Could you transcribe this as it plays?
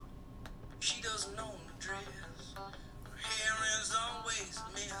doesn't own the dress. Her hair is always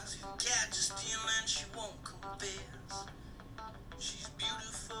a mess. If the cat just stealing, she won't confess. She's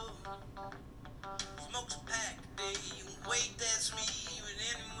beautiful, smokes a pack a day. Wait, that's me, but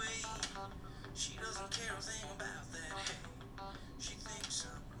anyway, she doesn't care a thing about that. Hey, she thinks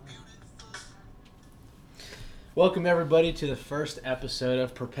I'm beautiful. Welcome everybody to the first episode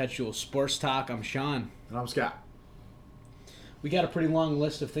of Perpetual Sports Talk. I'm Sean. And I'm Scott. We got a pretty long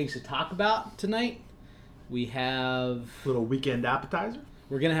list of things to talk about tonight. We have... Little weekend appetizer.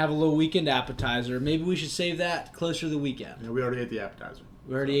 We're going to have a little weekend appetizer. Maybe we should save that closer to the weekend. Yeah, we already ate the appetizer.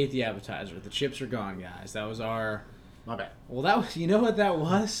 We already ate the appetizer. The chips are gone, guys. That was our... My bad. Well, that was... You know what that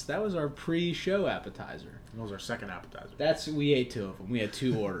was? That was our pre-show appetizer. That was our second appetizer. We ate two of them. We had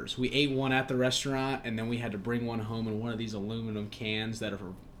two orders. We ate one at the restaurant, and then we had to bring one home in one of these aluminum cans that are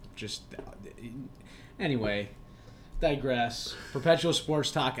just... Anyway, digress. Perpetual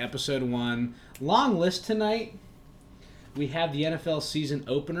Sports Talk, Episode 1. Long list tonight. We have the NFL season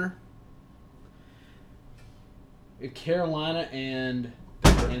opener. Carolina and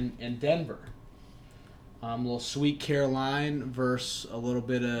Denver. A little Sweet Caroline versus a little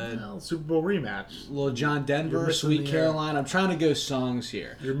bit of Super Bowl rematch. little John Denver, Sweet Caroline. I'm trying to go songs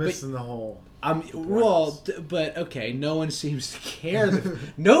here. You're missing the whole. But okay, no one seems to care.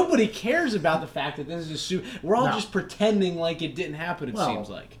 Nobody cares about the fact that this is a Super. We're all just pretending like it didn't happen. It seems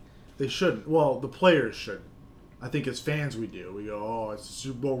like They shouldn't. Well, the players shouldn't. I think as fans we do. We go, oh, it's a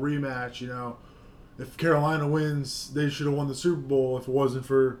Super Bowl rematch. You know, if Carolina wins, they should have won the Super Bowl. If it wasn't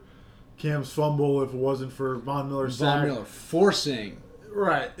for Cam's fumble, if it wasn't for Von Miller's sack. Von Miller forcing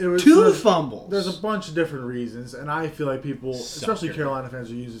Right. It was two fumbles. There's a bunch of different reasons, and I feel like people, especially Carolina fans,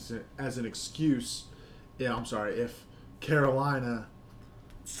 will use it as an excuse. Yeah, I'm sorry, if Carolina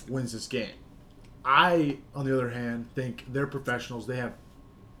wins this game. I, on the other hand, think they're professionals. They have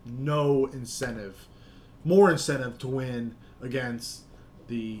no incentive, more incentive to win against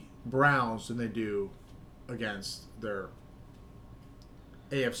the Browns than they do against their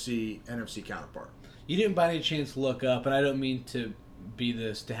AFC, NFC counterpart. You didn't by any chance look up, and I don't mean to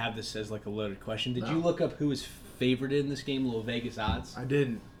have this as like a loaded question. Did you look up who was favored in this game, little Vegas odds? I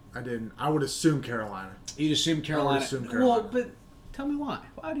didn't. I would assume Carolina. You'd assume Carolina. I would assume Carolina. Well, but tell me why.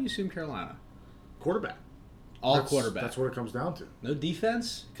 Why do you assume Carolina? Quarterback. Quarterback. That's what it comes down to. No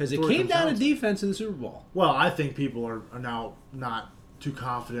defense? Because it came down to defense in the Super Bowl. Well, I think people are now not too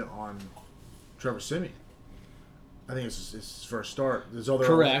confident on Trevor Siemian. I think it's his first start.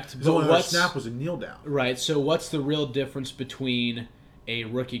 Correct. His only other snap was a kneel down. Right. So what's the real difference between a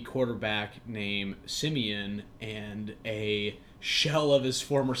rookie quarterback named Simeon and a shell of his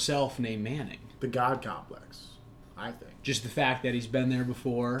former self named Manning? The God complex, I think. Just the fact that he's been there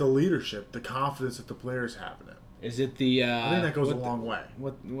before. The leadership, the confidence that the players have in him. Is it the? I think that goes a long way.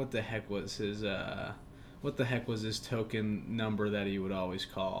 What the heck was his? What the heck was his token number that he would always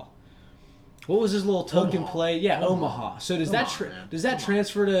call? What was his little token play? Yeah, Omaha. So does that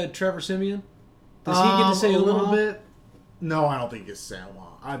transfer to Trevor Siemian? Does he get to say Omaha? A little bit. No, I don't think he gets to say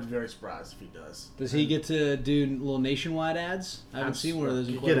Omaha. I'd be very surprised if he does. Does he get to do little nationwide ads? I haven't seen one of those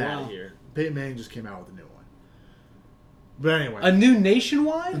in quite a while. Get out of here. Peyton Manning just came out with a new one. But anyway. A new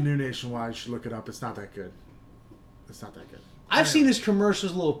nationwide? A new nationwide. You should look it up. It's not that good. I've seen his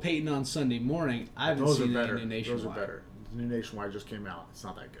commercials, little Peyton on Sunday morning. I haven't seen any new nationwide. Those are better. The new nationwide just came out. It's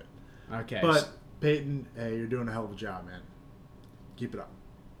not that good. Okay. But, Peyton, hey, you're doing a hell of a job, man. Keep it up.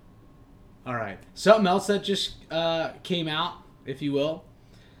 All right. Something else that just came out, if you will.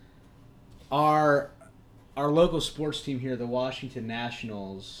 Our local sports team here, the Washington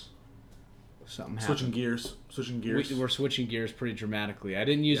Nationals, something happened. Switching gears. We're switching gears pretty dramatically. I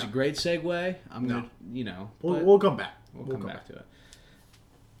didn't use a great segue. I'm going to, We'll come back. We'll come back to it.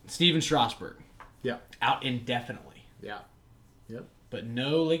 Steven Strasburg. Yeah. Out indefinitely. Yeah. Yep. But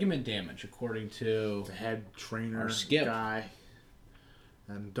no ligament damage, according to the head trainer our Skip guy.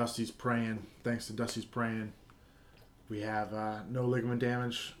 And Dusty's praying. Thanks to Dusty's praying, we have no ligament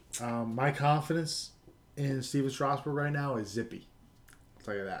damage. My confidence in Steven Strasburg right now is zippy. I'll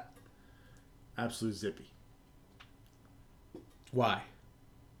tell you that. Absolute zippy. Why?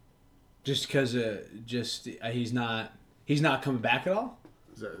 Just because he's not coming back at all?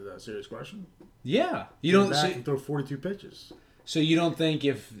 Is that a serious question? Yeah. You don't back and throw 42 pitches. So you don't think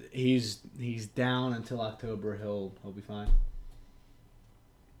if he's down until October he'll be fine?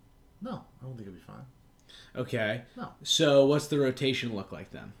 No, I don't think he'll be fine. Okay. No. So what's the rotation look like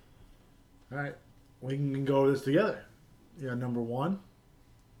then? All right. We can go over this together. Yeah, number one,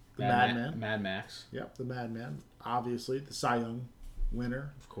 the Madman. Mad Max. Yep, the Madman. Obviously, the Cy Young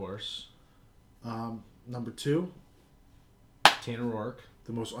winner. Of course. Number two, Tanner Roark.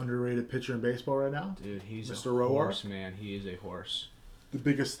 the most underrated pitcher in baseball right now. Dude, he's Mr. a Roark. horse, man. He is a horse. The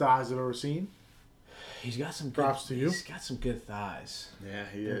biggest thighs I've ever seen. He's got some Props to you. He's got some good thighs. Yeah,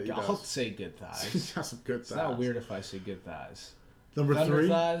 he I'll does. say good thighs. He's got some good It's thighs. not weird if I say good thighs. Number Thunder 3.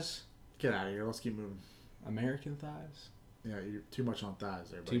 thighs, Get out of here. Let's keep moving. American thighs. Yeah, you're too much on thighs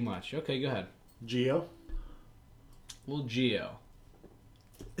there, buddy. Too much. Okay, go ahead. Gio. Well, Gio.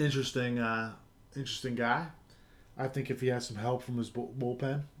 Interesting guy. I think if he has some help from his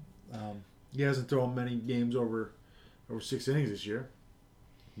bullpen, he hasn't thrown many games over 6 innings this year,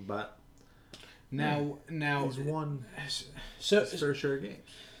 but Now, he's won so his fair share of games.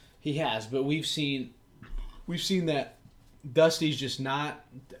 he has, but we've seen that Dusty's just not.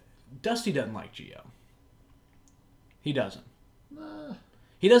 Dusty doesn't like Gio. He doesn't.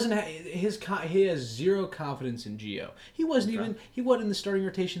 He doesn't. He has zero confidence in Gio. He wasn't even. He wasn't in the starting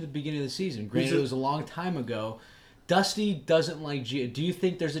rotation at the beginning of the season. Granted, it was a long time ago. Dusty doesn't like Gio. Do you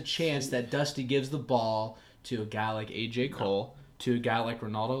think there's a chance that Dusty gives the ball to a guy like AJ Cole, to a guy like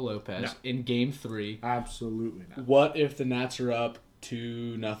Ronaldo Lopez in Game 3? Absolutely not. What if the Nats are up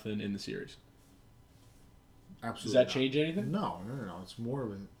 2-0 in the series? Absolutely. Does that not. change anything? No. It's more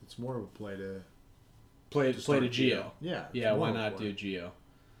of a play to Play to start Gio. Yeah. it's Yeah. more Why of a not play. do Gio?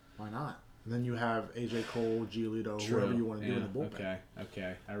 Why not? And then you have AJ Cole, Giolito, whoever you want to do in the bullpen.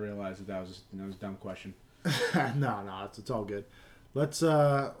 Okay. I realized that was a dumb question. No, it's all good. Let's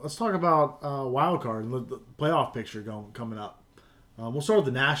talk about wild card and the playoff picture coming up. We'll start with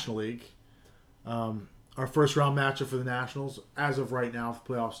the National League. Our first round matchup for the Nationals, as of right now, if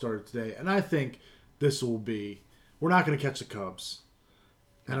the playoffs started today, and I think this will be. We're not going to catch the Cubs,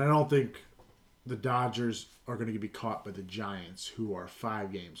 and I don't think the Dodgers are going to be caught by the Giants, who are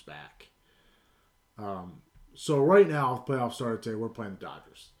 5 games back. So right now, if the playoffs started today, we're playing the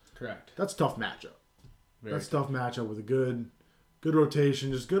Dodgers. Correct. That's a tough matchup. Very That's a tough matchup with a good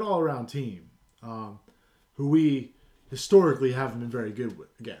rotation, just good all-around team, who we historically haven't been very good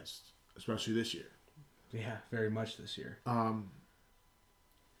against, especially this year. Yeah, very much this year.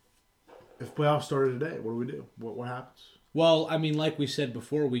 If playoffs started today, what do we do? What happens? Well, I mean, like we said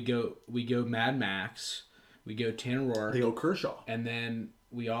before, we go Mad Max, we go Tanner Roark, They go Kershaw. and then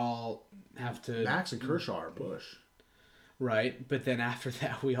we all have to Max and Kershaw are Bush. right. But then after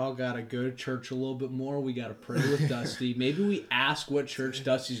that, we all gotta go to church a little bit more. We gotta pray with Dusty. Maybe we ask what church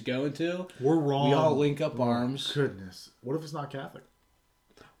Dusty's going to. We're wrong. We all link up arms. Goodness. What if it's not Catholic?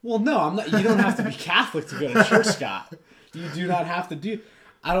 Well, no, I'm not. You don't have to be Catholic to go to church, Scott. You do not have to do.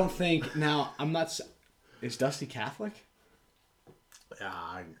 I don't think. Now, I'm not. Is Dusty Catholic? Yeah,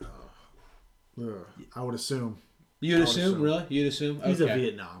 I would assume. You'd would assume, assume. really? You'd assume. He's a Okay.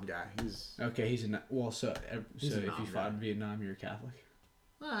 Vietnam guy. He's. Okay, he's a well. So a if you Nam fought guy. in Vietnam, you're a Catholic.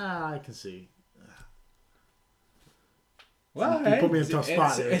 I can see. Well, You put me in a tough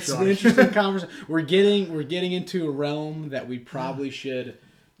spot there, It's an Sean. interesting conversation. We're getting into a realm that we probably should,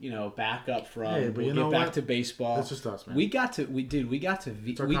 back up from. Hey, but we'll you get know back what? to baseball. It's just us, man. We got to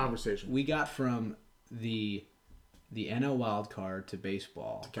It's our conversation. We got from the NL wild card to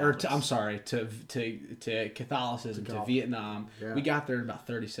baseball, Catholics. I'm sorry, to Catholicism, to Catholic. Vietnam. Yeah. We got there in about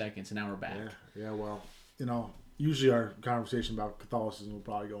 30 seconds, and now we're back. Yeah. Well, usually our conversation about Catholicism will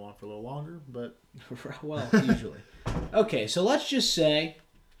probably go on for a little longer, but Well, usually. Okay, so let's just say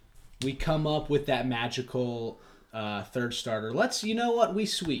we come up with that magical third starter. You know what? We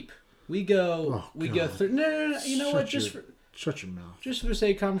sweep. We go. Oh, we God. go third. No. You know what? Just shut your mouth. for the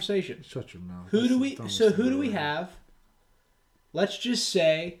sake of conversation. Shut your mouth. Who That's do the we? dumbest So thing who do I've we ever heard. have? Let's just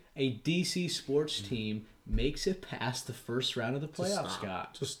say a DC sports team makes it past the first round of the Just playoffs, stop.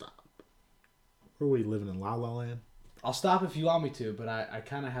 Scott. Just stop. Where are we living in La La Land? I'll stop if you want me to, but I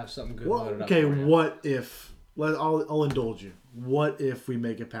kind of have something good Well, loaded okay. up for you. What if? I'll indulge you. What if we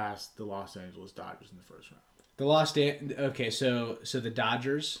make it past the Los Angeles Dodgers in the first round? Okay, so the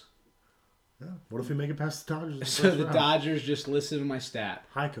Dodgers. Yeah. What if we make it past the Dodgers in the So first the round? Dodgers, just listen to my stat.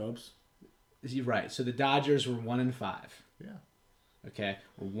 Hi, Cubs. You're right. So the Dodgers were 1-5. Yeah. Okay.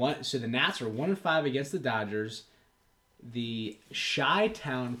 So the Nats are 1-5 against the Dodgers. The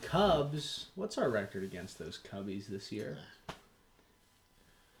Chi-Town Cubs. What's our record against those Cubbies this year?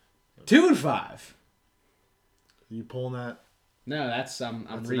 2-5. Are you pulling that? No, I'm That's an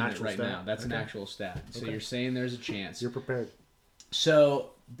reading it actual right stat? now. That's an Okay. actual stat. So Okay. you're saying there's a chance. You're prepared.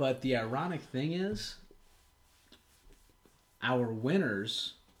 So, but the ironic thing is, our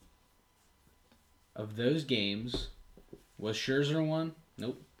winners of those games was Scherzer one?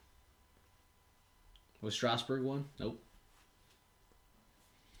 Nope. Was Strasburg one? Nope.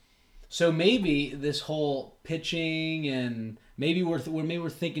 So maybe this whole pitching and maybe we're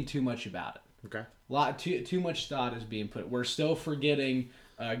thinking too much about it. Okay. Too much thought is being put. We're still forgetting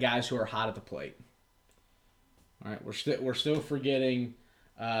guys who are hot at the plate. All right, we're still forgetting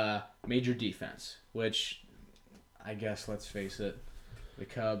major defense, which I guess, let's face it, the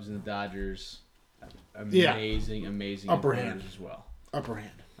Cubs and the Dodgers, amazing Upper hand as well. Upper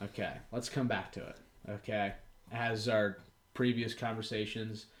hand. Okay, let's come back to it. Okay, as our previous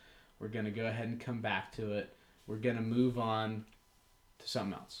conversations, we're gonna go ahead and come back to it. We're gonna move on to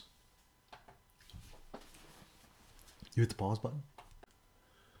something else. You hit the pause button.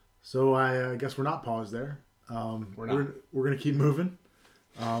 So I guess we're not paused there. We're not. We're gonna keep moving.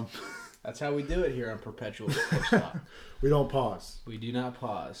 That's how we do it here on Perpetual Sports Talk. We don't pause. We do not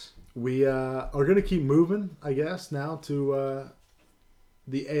pause. We are gonna keep moving, I guess, now to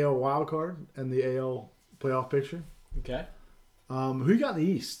the AL wild card and the AL playoff picture. Okay. Who you got in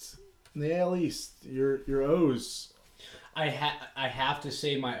the East? In the AL East, your O's. I have to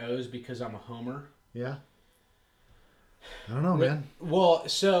say my O's because I'm a homer. Yeah. I don't know, man. Well,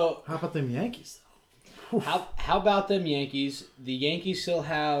 so How about them Yankees? how about them Yankees? The Yankees still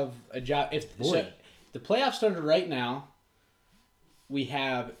have a job. If Boy. the playoffs started right now, we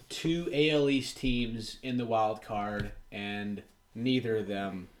have 2 AL East teams in the wild card, and neither of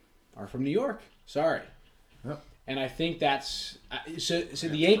them are from New York. Sorry. Yep. And I think that's so.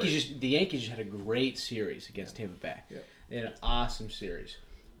 The Yankees just had a great series against Tampa Bay. Yep. They had an awesome series.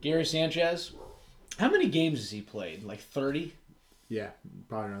 Gary Sanchez, how many games has he played? Like 30? Yeah,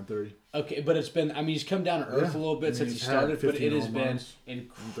 probably around 30. Okay, but it's been. I mean, he's come down to earth a little bit since he he's had started, but 15 it has home been runs in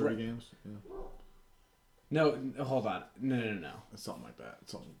 30 incredible. games. Yeah. No, hold on. No. It's something like that.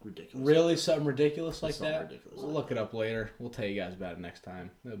 It's something ridiculous. Really, something ridiculous like Something that? ridiculous We'll like look it up later. We'll tell you guys about it next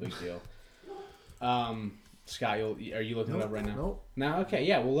time. No big deal. Scott, are you looking it up right now? Nope. No, okay,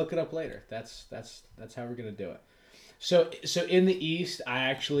 yeah, we'll look it up later. That's how we're gonna do it. So in the East, I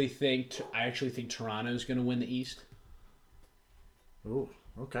actually think Toronto's gonna win the East. Oh,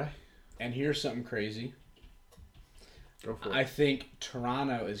 okay. And here's something crazy. Go for it. I think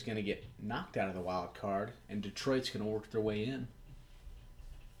Toronto is gonna get knocked out of the wild card, and Detroit's gonna work their way in.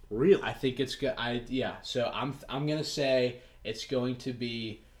 Really? I think it's good. So I'm gonna say it's going to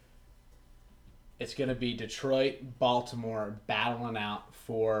be Detroit, Baltimore battling out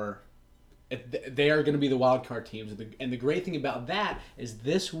for. They are going to be the wild card teams, and the great thing about that is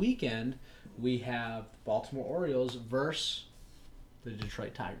this weekend we have the Baltimore Orioles versus the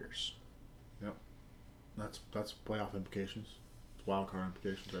Detroit Tigers. Yep. That's playoff implications. It's wild card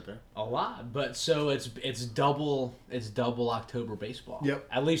implications right there. A lot, but so it's double October baseball. Yep.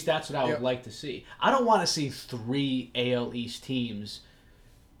 At least that's what I would like to see. I don't want to see 3 AL East teams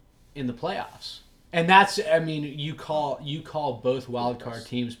in the playoffs. And that's, I mean, you call both wild card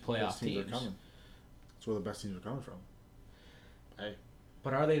teams playoff Best teams teams. are coming. That's where the best teams are coming from. Hey,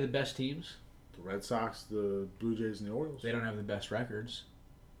 But are they the best teams? the Red Sox, the Blue Jays, and the Orioles. They don't have the best records.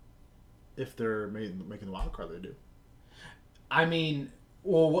 If they're making the wild card, they do. I mean,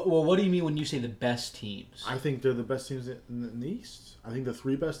 what do you mean when you say the best teams? I think they're the best teams in the East. I think the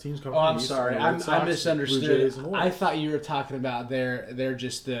 3 best teams come Oh, from I'm the East. sorry. are the Red I Sox, Blue misunderstood. Jays, and Orioles. I thought you were talking about they're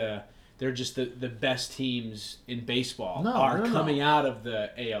just the best teams in baseball No. coming out of the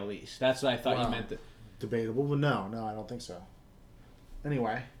AL East. That's what I thought you meant. Debatable, but no, I don't think so.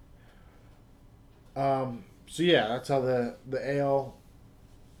 Anyway, so yeah, that's how the AL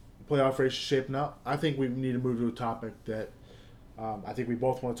playoff race is shaping up. I think we need to move to a topic that I think we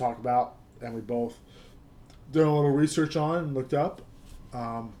both want to talk about, and we both did a little research on and looked up.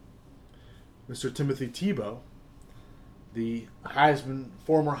 Mr. Timothy Tebow, the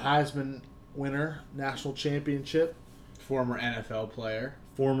former Heisman winner, national championship, Former NFL player,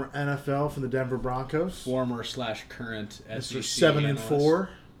 former NFL from the Denver Broncos. former/current Mr. SEC 7-4,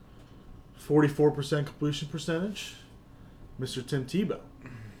 44% completion percentage, Mr. Tim Tebow.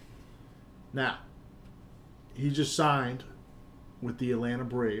 Now, he just signed with the Atlanta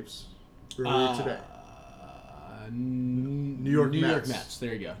Braves earlier today. New York York Mets. Mets.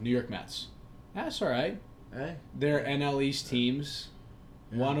 There you go. New York Mets. That's all right. Hey, They're NL East teams.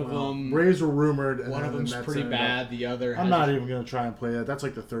 One of them. Braves were rumored. And One then of the them's Mets pretty ended up- bad. The other. I'm not even going to try and play that. That's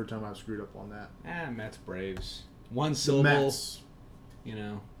like the 3rd time I've screwed up on that. Mets Braves. One The syllable. Mets. You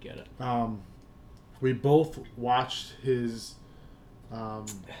know, get it. We both watched his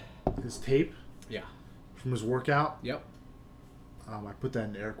tape Yeah. from his workout. Yep. I put that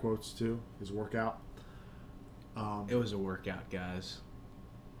in air quotes too. His workout. It was a workout, guys.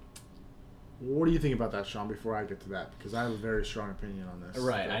 What do you think about that, Sean? Before I get to that, because I have a very strong opinion on this.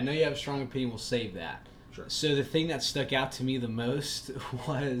 Right. I know you have a strong opinion. We'll save that. Sure. So the thing that stuck out to me the most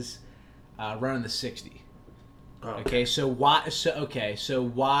was running the 60. Okay, so why? So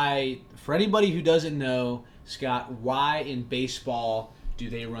why? For anybody who doesn't know, Scott, why in baseball do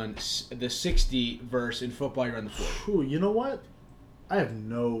they run the 60 versus in football you run the 40? Whew, you know what? I have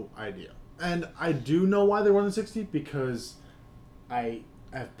no idea. And I do know why they run the 60 because I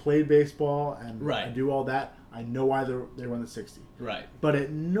have played baseball and Right. I do all that. I know why they run the 60. Right. But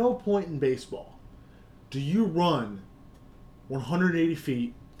at no point in baseball do you run 180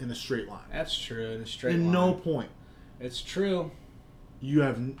 feet in a straight line. That's true. In a straight In line. no point. It's true. You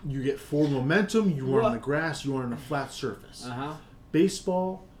get forward momentum. You run on the What? grass. You run on a flat surface. Uh-huh.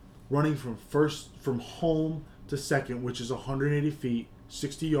 Baseball, running from home to second, which is 180 feet,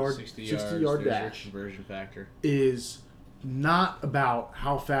 60 yard Yards, dash, there's your conversion factor. is not about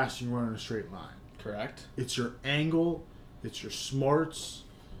how fast you run in a straight line. Correct. It's your angle, it's your smarts,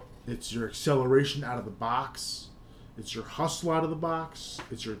 it's your acceleration out of the box, it's your hustle out of the box,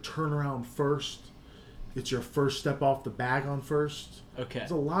 it's your turnaround first, it's your first step off the bag on first. Okay.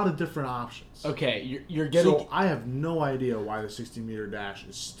 There's a lot of different options. Okay, you're getting So I have no idea why the 60-meter dash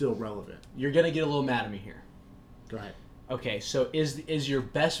is still relevant. you're gonna get a little mad at me here. Go ahead. Okay, so is your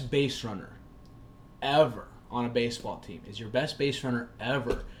best base runner ever on a baseball team? Is your best base runner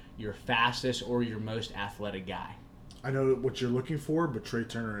ever your fastest or your most athletic guy? I know what you're looking for, but Trey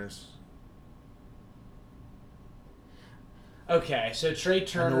Turner is. Okay, so Trey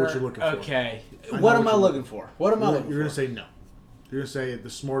Turner. what you're looking for. Okay, I know what am what I you're looking for? What am I looking You're for? going to say no. You're going to say the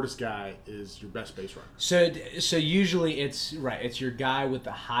smartest guy is your best base runner. So usually it's right. It's your guy with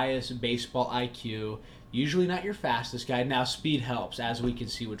the highest baseball IQ. Usually not your fastest guy. Now speed helps, as we can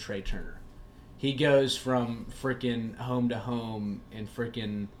see with Trey Turner. He goes from freaking home to home in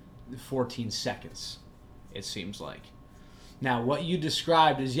freaking 14 seconds. It seems like. Now what you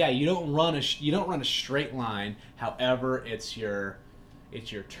described is you don't run a straight line. However, it's your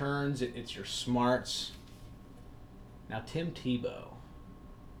turns. It's your smarts. Now, Tim Tebow,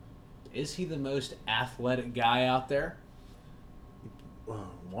 is he the most athletic guy out there?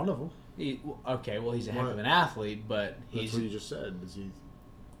 One of them. He's a heck What? of an athlete, but That's what you just said.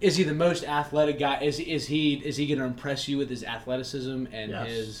 is he the most athletic guy? Is he going to impress you with his athleticism and Yes.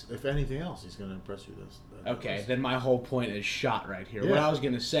 his? If anything else, he's going to impress you. Okay, then my whole point is shot right here. What Yeah. I was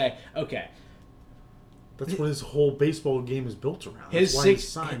going to say, okay, That's what his whole baseball game is built around. his That's why he's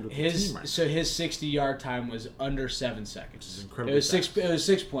signed with the team right so his 60-yard time was under 7 seconds. Which is incredibly It was fast. It was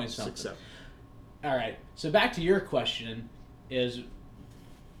 6 point something. 6-7. All right. So back to your question is,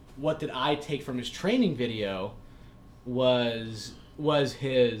 what did I take from his training video was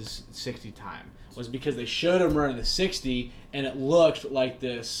his 60 time. Was because they showed him running the 60 and it looked like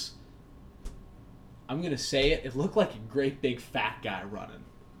this, I'm going to say it looked like a great big fat guy running.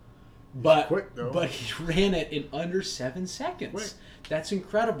 But quick, though. But he ran it in under 7 seconds. Quick. That's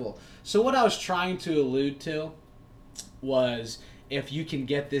incredible. So what I was trying to allude to was, if you can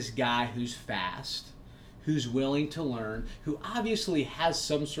get this guy who's fast, who's willing to learn, who obviously has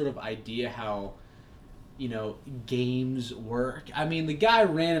some sort of idea how, games work. I mean, the guy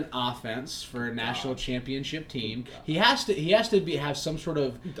ran an offense for a national championship team. He has to have some sort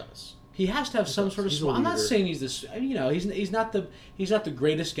of. He does. He has to have some sort of. He's a I'm not leader. saying he's this. He's not the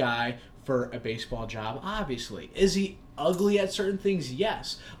greatest guy for a baseball job. Obviously, is he ugly at certain things?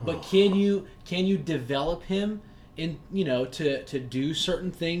 Yes, but can you develop him in to do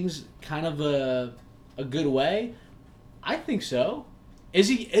certain things kind of a good way? I think so. Is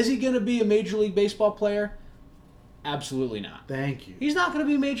he going to be a Major League Baseball player? Absolutely not. Thank you. He's not going to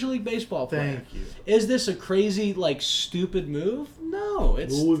be a Major League Baseball player. Thank you. Is this a crazy, stupid move? No.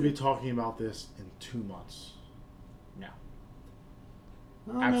 It's. We will be talking about this in 2 months. No.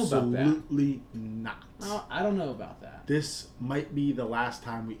 I don't know about that. Absolutely not. I don't know about that. This might be the last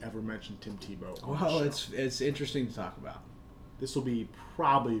time we ever mention Tim Tebow on the Well, show. it's interesting to talk about. This will be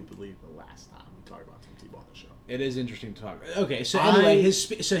probably the last time we talk about Tim Tebow on the show. It is interesting to talk about. Okay, so anyway,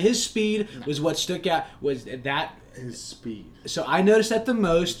 his speed No. was what stuck out. Was that? His speed. So I noticed that the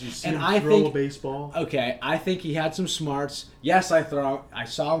most, Did you see and him I throw a think. baseball? Okay, I think he had some smarts. Yes, I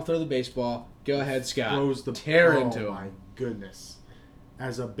saw him throw the baseball. Go ahead, Scott. Throws the tear oh into him. my goodness.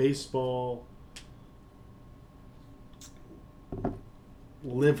 As a baseball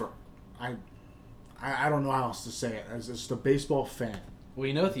liver, I don't know how else to say it. As just a baseball fan. Well,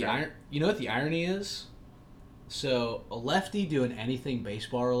 you know what the irony is? So a lefty doing anything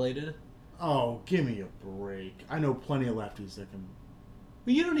baseball related. Oh, give me a break. I know plenty of lefties that can.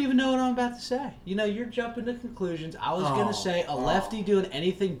 Well, you don't even know what I'm about to say. You're jumping to conclusions. I was going to say a lefty doing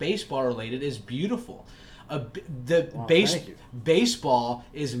anything baseball related is beautiful. Thank you. Baseball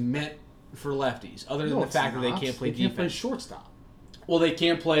is meant for lefties, other than No, the it's fact that they not. can't play They can't play defense. shortstop. Well, they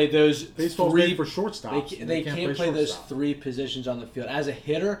can't play those Baseball's three made for shortstops. They can't play those shortstop. three positions on the field. As a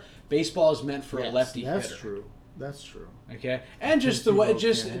hitter, baseball is meant for a lefty That's hitter. true. That's true. Okay, and just Tim the way, Tebow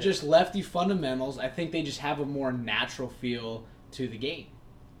just can't hit. just lefty fundamentals. I think they just have a more natural feel to the game.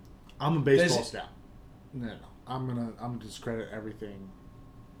 I'm a baseball Does it- scout. No. I'm gonna discredit everything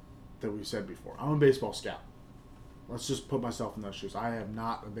that we said before. I'm a baseball scout. Let's just put myself in those shoes. I am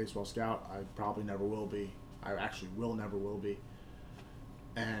not a baseball scout. I probably never will be. I actually never will be.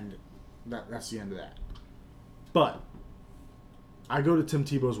 And that's the end of that. But I go to Tim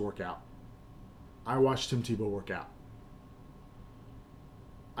Tebow's workout. I watch Tim Tebow work out.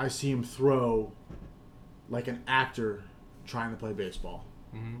 I see him throw like an actor trying to play baseball.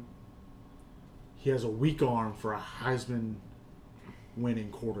 Mm-hmm. He has a weak arm for a Heisman winning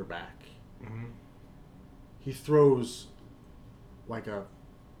quarterback. Mm-hmm. He throws like a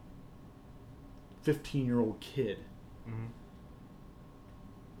 15-year-old kid. Mm-hmm.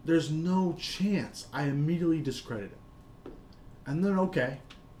 There's no chance. I immediately discredit him. And then, okay,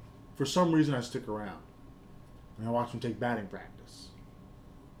 for some reason I stick around. And I watch him take batting practice.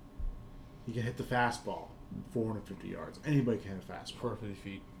 He can hit the fastball 450 yards. Anybody can hit a fastball. 450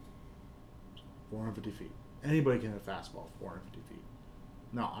 feet. 450 feet. Anybody can hit a fastball 450 feet.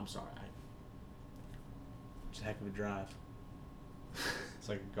 No, I'm sorry. It's a heck of a drive. It's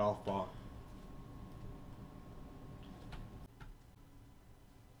like a golf ball.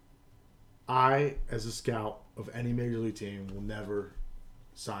 I, as a scout of any major league team, will never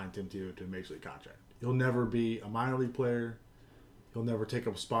sign Tim Tebow to a major league contract. He'll never be a minor league player. He'll never take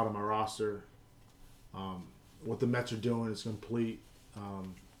up a spot on my roster. What the Mets are doing is a complete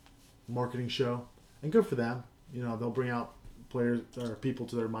marketing show, and good for them. You know, they'll bring out players or people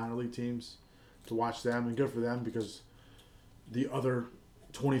to their minor league teams to watch them, and good for them because the other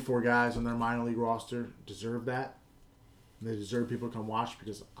 24 guys on their minor league roster deserve that. And they deserve people to come watch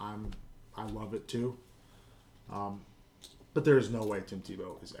because I love it too. But there is no way Tim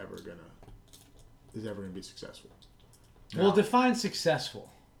Tebow is ever gonna be successful. Well, Now, define successful.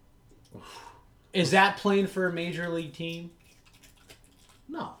 Is that playing for a major league team?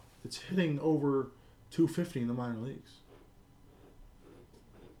 no, it's hitting over 250 in the minor leagues.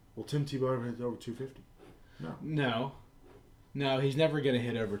 Will Tim Tebow ever hit over 250? No. No, he's never going to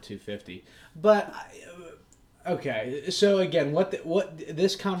hit over 250. But okay, so again, what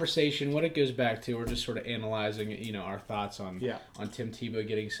this conversation, what it goes back to, we're just sort of analyzing, our thoughts on Tim Tebow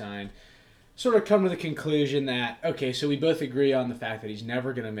getting signed. Sort of come to the conclusion that, okay, so we both agree on the fact that he's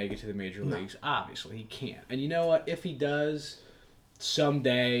never going to make it to the major leagues. Obviously, he can't. And you know what? If he does,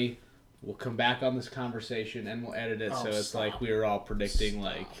 someday we'll come back on this conversation and we'll edit it so it's like we were all predicting.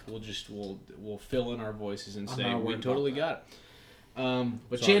 Like we'll fill in our voices and say we totally got it.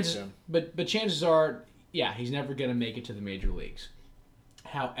 But chances are, yeah, he's never going to make it to the major leagues.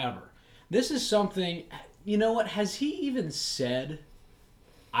 However, this is something. You know what? Has he even said,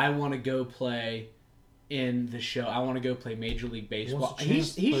 I want to go play in the show. I want to go play Major League Baseball.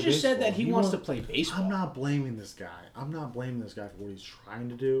 He's just said that he wants to play baseball. I'm not blaming this guy. For what he's trying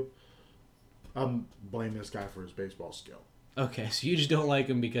to do. I'm blaming this guy for his baseball skill. Okay, so you just don't like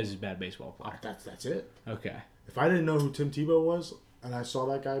him because he's a bad baseball player. That's it. Okay. If I didn't know who Tim Tebow was and I saw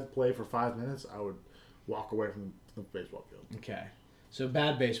that guy play for 5 minutes, I would walk away from the baseball field. Okay. So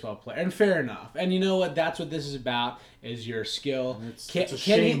bad baseball player. And fair enough. And you know what? That's what this is about, is your skill. And it's a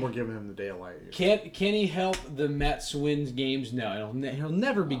shame we're giving him the day of light here. Can he help the Mets win games? No. He'll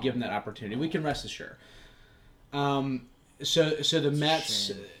never be given that opportunity. We can rest assured. So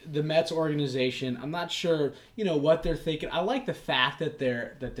the Mets organization, I'm not sure, what they're thinking. I like the fact that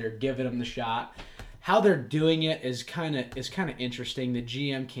they're giving him the shot. How they're doing it is kind of interesting. The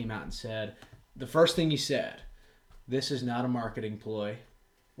GM came out and said, the first thing he said, this is not a marketing ploy,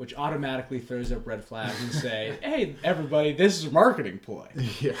 which automatically throws up red flags and say, hey, everybody, this is a marketing ploy.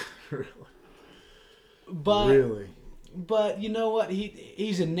 Yeah, really. But you know what?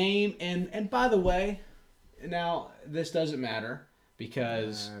 He's a name, and by the way, now this doesn't matter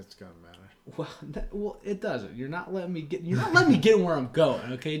because it's gonna matter. Well, it doesn't. You're not letting me get where I'm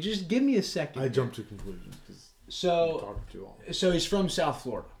going. Okay, just give me a second. I jumped to conclusions because so he's from South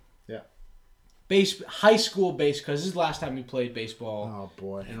Florida. Yeah. High school base, because this is the last time he played baseball. Oh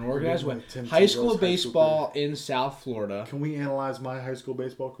boy! In an organized way. High school baseball in South Florida. Can we analyze my high school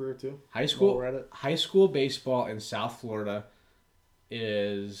baseball career too? High school baseball in South Florida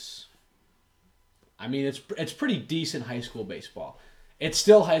is, I mean, it's pretty decent high school baseball. It's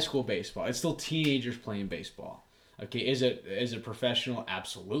still high school baseball. It's still teenagers playing baseball. Okay, is it professional?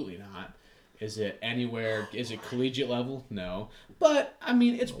 Absolutely not. Is it anywhere? Is it collegiate level? No. But, I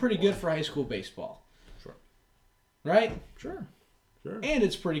mean, it's pretty good for high school baseball. Sure. Right? Sure. Sure. And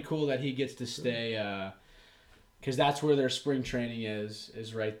it's pretty cool that he gets to stay, because that's where their spring training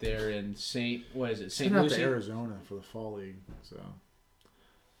is right there in St. Heading out Lucie? to Arizona for the fall league. So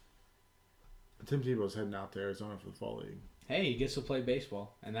Tim Tebow's heading out to Arizona for the fall league. Hey, he gets to play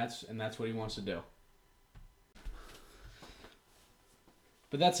baseball, and that's what he wants to do.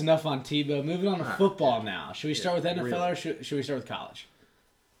 But that's enough on Tebow. Moving on to football now. Should we start with NFL really. or should we start with college?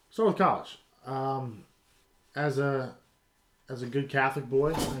 Start with college. As a good Catholic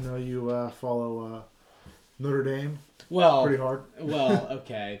boy, I know you follow Notre Dame Well, pretty hard. Well,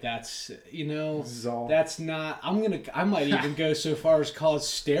 okay, that's This is all- that's not. I might even go so far as call it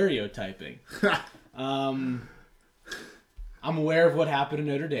stereotyping. I'm aware of what happened in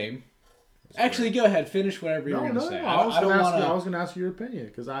Notre Dame. Actually, go ahead, finish whatever you're going to say. I was I don't going want to ask your opinion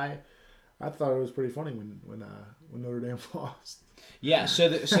because I thought it was pretty funny when Notre Dame lost. Yeah, so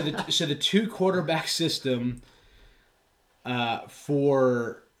the two quarterback system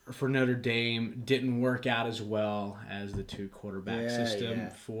for Notre Dame didn't work out as well as the two quarterback system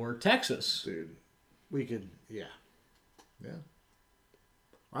for Texas. Dude, we could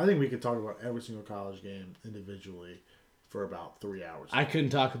I think we could talk about every single college game individually for about 3 hours. I couldn't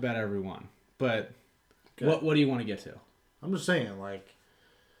talk about everyone, but Okay. what do you want to get to? I'm just saying, like,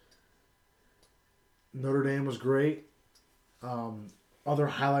 Notre Dame was great. Other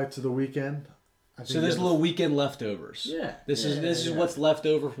highlights of the weekend. I think So there's little weekend leftovers. Yeah. This is what's left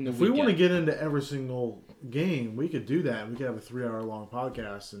over from the If weekend. we want to get into every single game, we could do that. We could have a 3 hour long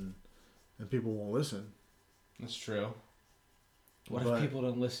podcast and people won't listen. That's true. What But- if people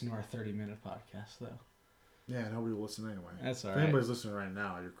don't listen to our 30-minute podcast though? Yeah, nobody will listen anyway. That's all If right. anybody's listening right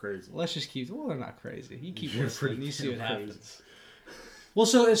now, you're crazy. Let's just keep. Well, they're not crazy. You keep You're listening. pretty You see what damn crazy. happens. Well,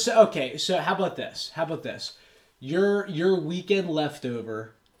 so okay. So how about this? Your weekend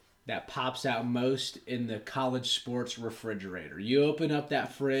leftover that pops out most in the college sports refrigerator. You open up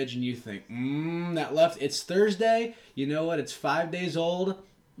that fridge and you think, that left. It's Thursday. You know what? It's 5 days old.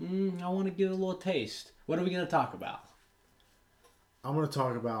 I want to get a little taste. What are we going to talk about? I'm going to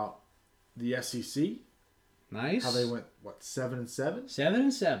talk about the SEC, Nice. how they went, 7-7?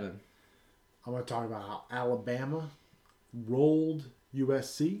 7-7. I'm going to talk about how Alabama rolled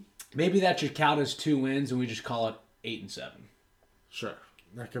USC. Maybe that should count as 2 wins, and we just call it 8-7. Sure.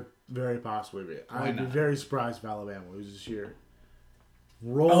 That could very possibly be it. I'd be not? very surprised if Alabama loses this year. Oh,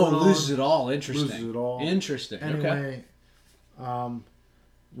 Rolling on. loses it all. Interesting. Loses it all. Interesting. Okay. Anyway,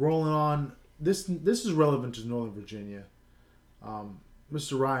 rolling on. This is relevant to Northern Virginia.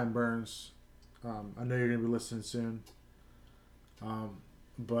 Mr. Ryan Burns. I know you're going to be listening soon.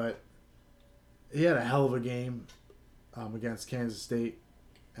 But he had a hell of a game against Kansas State.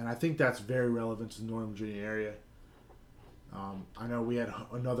 And I think that's very relevant to the Northern Virginia area. I know we had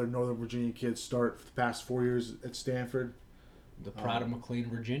another Northern Virginia kid start for the past 4 years at Stanford. The Pride of McLean,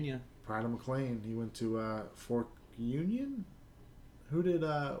 Virginia. Pride of McLean. He went to Fork Union. Where did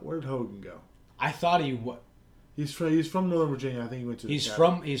Hogan go? I thought he was. He's from Northern Virginia. I think he went to. He's the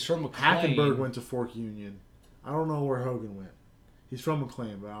from McLean. Hackenberg went to Fork Union. I don't know where Hogan went. He's from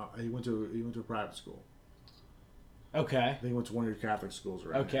McLean, but he went to a private school. Okay. I think he went to one of your Catholic schools,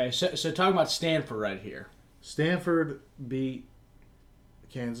 right? Okay. So talking about Stanford right here. Stanford beat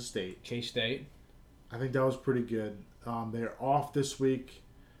Kansas State. K-State. I think that was pretty good. They're off this week,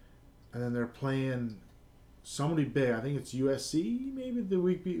 and then they're playing somebody big. I think it's USC maybe the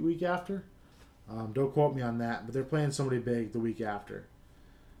week after. Don't quote me on that, but they're playing somebody big the week after.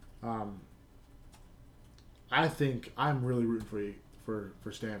 I think I'm really rooting for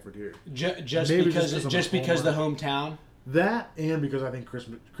Stanford here. Just Maybe because just 'cause I'm a the hometown. That and because I think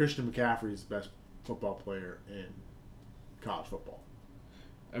Christian McCaffrey is the best football player in college football.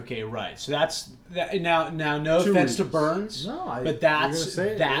 Okay, right. So that's that. Now, no Two offense to reasons. Burns, No, but you're that's gonna say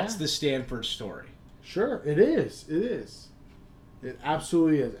it, that's yeah. the Stanford story. Sure, it is. It is. It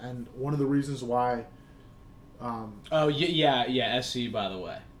absolutely is. And one of the reasons why Oh yeah. SC, by the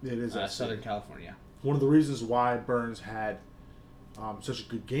way. it is Southern California. one of the reasons why Burns had such a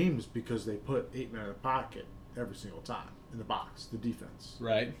good game is because they put 8 men in the pocket every single time in the box, the defense.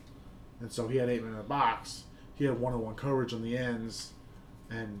 Right. And so he had 8 men in the box. He had one-on-one coverage on the ends,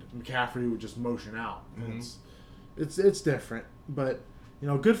 and McCaffrey would just motion out. And it's different, but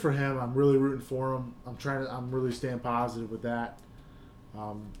good for him. I'm really rooting for him. I'm really staying positive with that.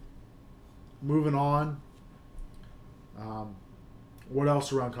 Moving on. What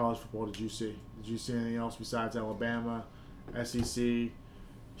else around college football did you see? Did you see anything else besides Alabama, SEC?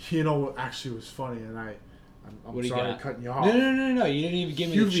 You know what actually was funny, and I'm What do you sorry got? cutting you off. No. You didn't even give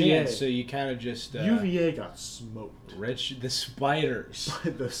me the UVA. chance, so you kind of just UVA got smoked. Rich the spiders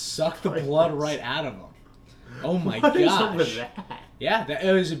The suck the Spiders. blood right out of them. Oh my What is up with gosh. that? Yeah,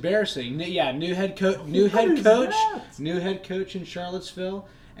 it was embarrassing. Yeah, new head coach, is that? new head coach in Charlottesville,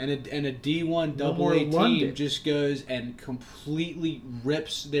 and a D1 No AA more team London. just goes and completely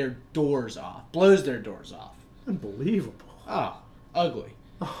rips their doors off, blows their doors off. Unbelievable. Oh, ugly.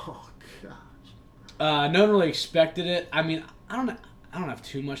 Oh gosh. No one really expected it. I mean, I don't have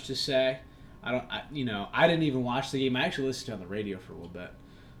too much to say. I didn't even watch the game. I actually listened to it on the radio for a little bit.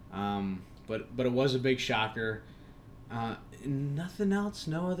 But it was a big shocker. Nothing else.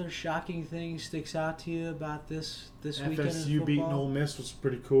 No other shocking thing sticks out to you about this weekend in FSU football? beating Ole Miss was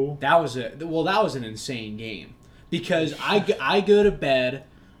pretty cool. That was an insane game because I go to bed.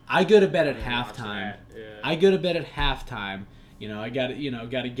 I go to bed at halftime. Yeah. I go to bed at halftime. I got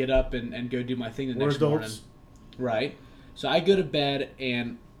to get up and go do my thing the We're next morning. adults. Right. So I go to bed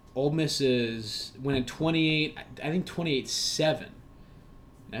and Ole Miss is winning 28-7.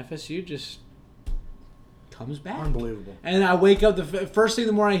 And FSU just comes back. Unbelievable. And I wake up, the first thing in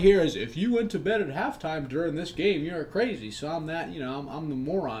the morning I hear is, if you went to bed at halftime during this game, you're crazy. So I'm that, I'm the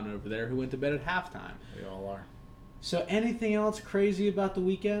moron over there who went to bed at halftime. We all are. So anything else crazy about the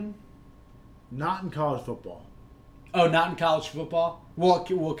weekend? Not in college football. Oh, not in college football? Well,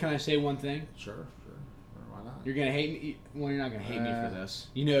 can I say one thing? Sure. Why not? You're going to hate me? Well, you're not going to hate me for this.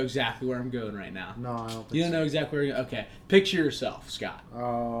 You know exactly where I'm going right now. No, I don't think You don't so. know exactly where you're going. Okay. Picture yourself, Scott.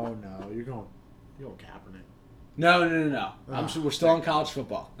 Oh no, you're going Kaepernick. No. We're still on thank college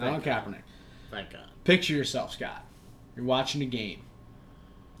football. Not on Thank Kaepernick. Thank God. Picture yourself, Scott. You're watching a game.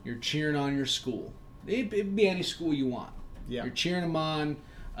 You're cheering on your school. It'd be any school you want. Yeah. You're cheering them on.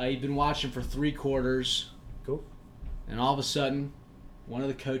 You've been watching for 3 quarters. Cool. And all of a sudden, one of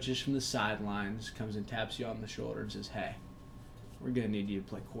the coaches from the sidelines comes and taps you on the shoulder and says, "Hey, we're going to need you to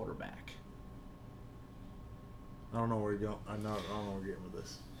play quarterback." I don't know where you're going. I don't know where you're getting with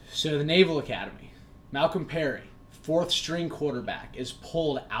this. So the Naval Academy, Malcolm Perry, 4th string quarterback, is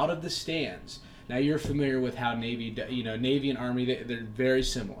pulled out of the stands. Now you're familiar with how Navy and Army, they're very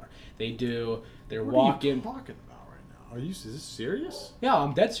similar. They're What walking. are you talking about right now? Is this serious? Yeah,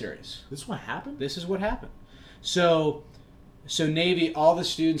 I'm dead serious. This is what happened? This is what happened. So Navy, all the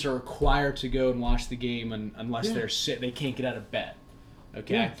students are required to go and watch the game unless Yeah. they can't get out of bed.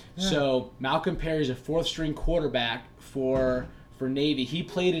 Okay? Yeah. So Malcolm Perry's a 4th string quarterback for Navy. He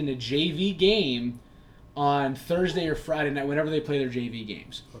played in a JV game on Thursday or Friday night, whenever they play their JV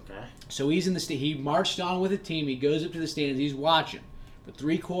games. Okay. So he's in the he marched on with the team. He goes up to the stands. He's watching for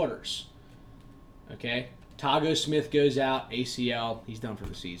 3 quarters. Okay? Tago Smith goes out, ACL. He's done for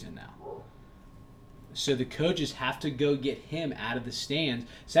the season now. So the coaches have to go get him out of the stands.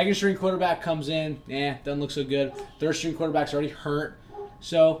 2nd string quarterback comes in. Doesn't look so good. 3rd string quarterback's already hurt.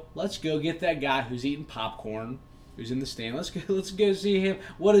 So let's go get that guy who's eating popcorn, who's in the stand. Let's go see him.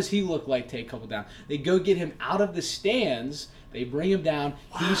 What does he look like? Take a couple down. They go get him out of the stands. They bring him down.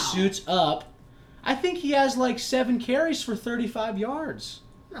 Wow. He suits up. I think he has like 7 carries for 35 yards.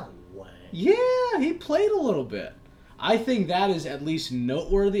 No way. Yeah, he played a little bit. I think that is at least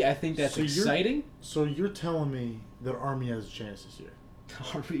noteworthy. I think that's So exciting. So you're telling me that Army has a chance this year?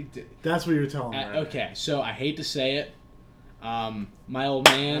 Army did. That's what you're telling me. Right Okay, so I hate to say it. My old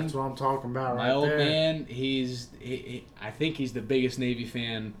man. That's what I'm talking about right My old there. man, I think he's the biggest Navy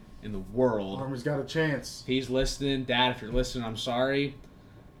fan in the world. Army's got a chance. If he's listening, Dad, if you're listening, I'm sorry.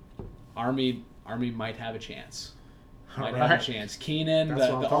 Army might have a chance. Might have a chance. Keenan, That's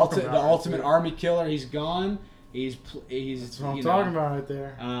what I'm the talking about right ultimate there. Army killer, he's gone. He's That's what I'm talking about right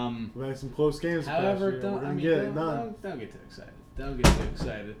there. We've had some close games. However, We're gonna get it done. don't get too excited. Don't get too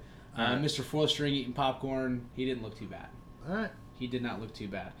excited. Mr. 4th string eating popcorn, he didn't look too bad. All right, He did not look too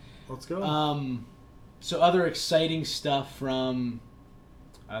bad. let's go. So other exciting stuff from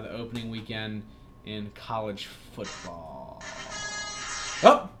the opening weekend in college football.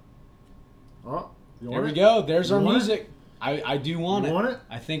 Oh, Oh, you there want we it? go. There's You our want it? music. I do want You it. want it?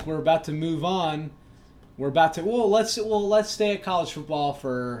 I think we're about to move on. We're about to. Let's stay at college football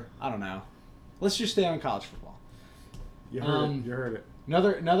for, I don't know. Let's just stay on college football. You heard it. You heard it.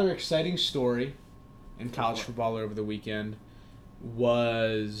 Another exciting story in college football over the weekend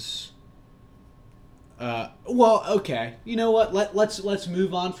was. Okay. You know what? Let's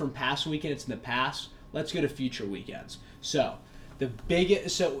move on from past weekend. It's in the past. Let's go to future weekends. So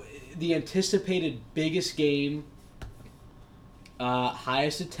the anticipated biggest game,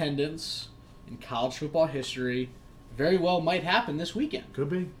 highest attendance in college football history, very well might happen this weekend Could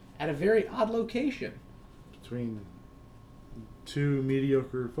be at a very odd location. between 2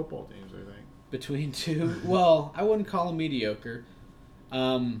 mediocre football teams, I think. Between 2, well, I wouldn't call them mediocre.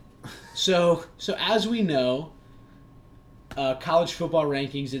 So as we know, college football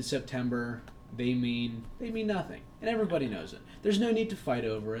rankings in September they mean nothing, and everybody knows it. There's no need to fight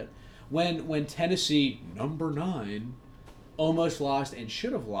over it. When Tennessee, number 9, almost lost and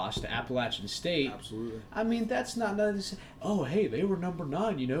should have lost to Appalachian State. Absolutely. I mean, that's not nothing to say. Oh, hey, they were number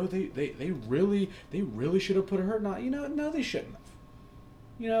 9. You know, they really should have put a hurt on. You know, no, they shouldn't have.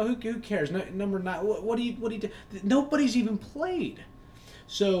 You know, who cares? No, number 9. What do you do? Nobody's even played.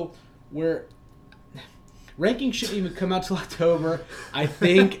 So rankings shouldn't even come out till October. I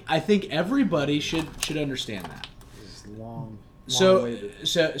think everybody should understand that. It's long. So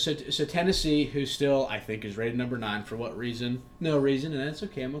Tennessee, who still I think is rated number 9 for what reason? No reason, and that's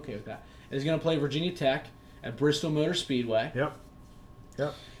okay. I'm okay with that. Is going to play Virginia Tech at Bristol Motor Speedway. Yep.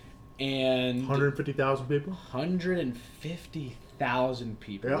 And 150,000 people. 150,000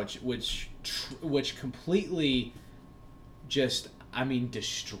 people, Yep. which completely just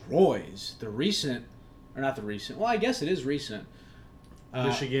destroys the recent, or not the recent. Well, I guess it is recent.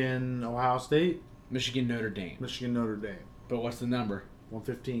 Michigan, Ohio State. Michigan, Notre Dame. Michigan, Notre Dame. But what's the number?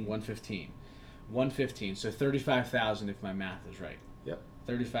 115. 115. So 35,000 if my math is right. Yep.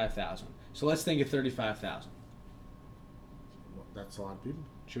 35,000. So let's think of 35,000. Well, that's a lot of people.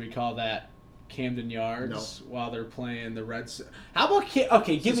 Should we call that Camden Yards while they're playing the Reds? How about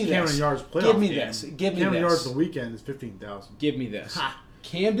Camden Yards playoff Give me game. this. Give me Camden this. Yards the weekend is 15,000. Give me this. Ha.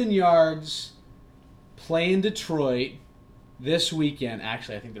 Camden Yards playing Detroit this weekend.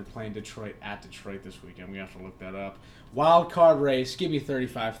 Actually, I think they're playing Detroit at Detroit this weekend. We have to look that up. Wild card race. Give me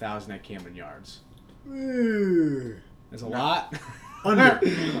 35,000 at Camden Yards. That's a lot. Under.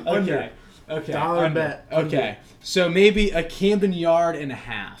 Okay. Dollar bet. Okay. So maybe a Camden Yard and a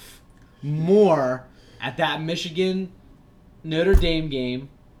half more at that Michigan Notre Dame game.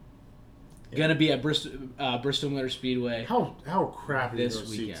 Gonna be at Bristol Motor Speedway. How crappy this are those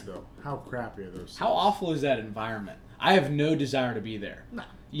weekend. seats though? How crappy are those seats? How awful is that environment? I have no desire to be there. No.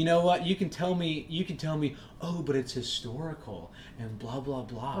 You know what? You can tell me, oh, but it's historical and blah blah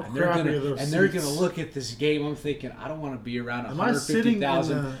blah. How And they're crappy gonna are those and they're seats? gonna look at this game. I'm thinking, I don't want to be around Am I sitting in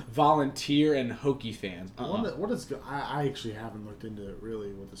 150,000 the- volunteer and Hokie fans. What is? I actually haven't looked into it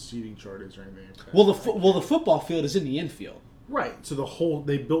really what the seating chart is or anything. Well, the football field is in the infield. Right. So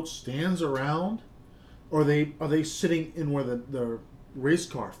they built stands around, or are they sitting in where the race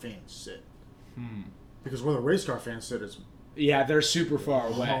car fans sit? Because where the race car fans sit is Yeah, they're super far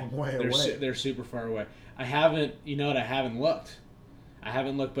away. long way they're away. They're super far away. I haven't. You know what? I haven't looked.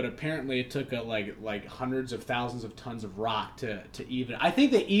 But apparently it took like hundreds of thousands of tons of rock to even. I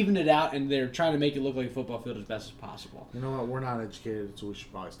think they evened it out, and they're trying to make it look like a football field as best as possible. You know what? We're not educated, so we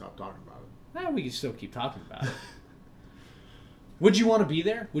should probably stop talking about it. We can still keep talking about it. Would you want to be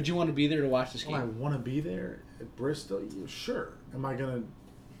there? Would you want to be there to watch this Well, I game? want to be there at Bristol. Yeah, sure. Am I gonna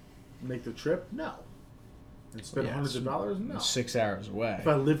make the trip? No. And spend Yeah, hundreds of dollars? No. 6 hours away. If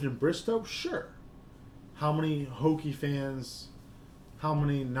I lived in Bristow, sure. How many Hokie fans, how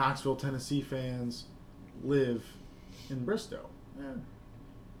many Knoxville, Tennessee fans live in Bristow?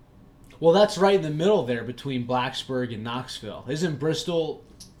 Well, that's right in the middle there between Blacksburg and Knoxville. Isn't Bristol?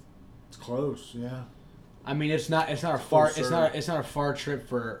 It's close, yeah. I mean, it's not a far Closer. it's not a far trip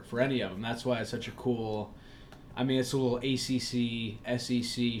for any of them. That's why it's such a cool. I mean, it's a little ACC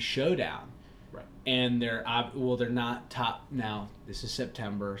SEC showdown. Right. And they're not top now. This is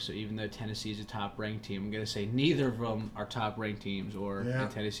September, so even though Tennessee is a top ranked team, I'm going to say neither of them are top ranked teams, or Yeah. in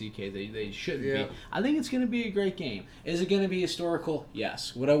Tennessee case they shouldn't Yeah. be. I think it's going to be a great game. Is it going to be historical?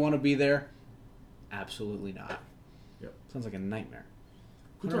 Yes. Would I want to be there? Absolutely not. Yep. Sounds like a nightmare.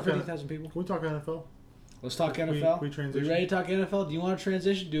 Can we talk 150,000 people. Can we talk NFL? Let's talk we NFL. transition? We ready to talk NFL? Do you want to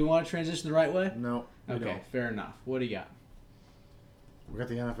transition? Do you want to transition the right way? No. we Okay, don't. fair enough. What do you got? We got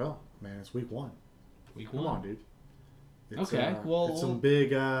the NFL, man. It's week 1. Week Come one. on, dude. It's, Okay, well, it's some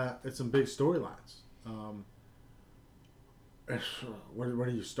big storylines. Where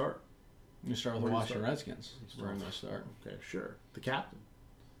do you start? You start with Where the do you Washington start? Redskins. That's where I'm going to start. Okay, sure. The captain.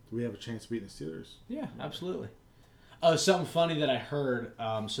 Do we have a chance of beating the Steelers? Yeah, absolutely. Oh, something funny that I heard.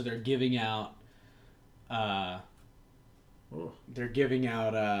 So they're giving out. Oh, They're giving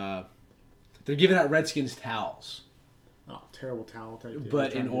out Redskins towels. oh terrible towel type. deal.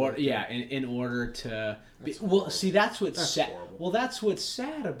 But Trying in to do order, that. yeah, in order to, That's well, horrible. see, that's what's That's sad. horrible. Well, that's what's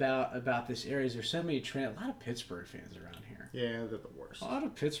sad about this area is there's so many a lot of Pittsburgh fans around here. Yeah, they're the worst. A lot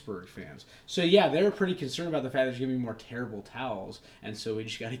of Pittsburgh fans. So yeah, they were pretty concerned about the fact that there's gonna be more terrible towels, and so we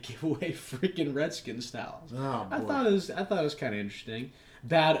just got to give away freaking Redskins towels. Oh, I boy. thought it was kind of interesting.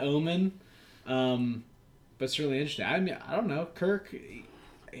 Bad omen, but certainly interesting. I mean, I don't know, Kirk,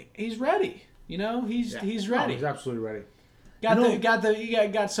 he's ready. You know, he's Yeah. he's No, ready. he's absolutely ready.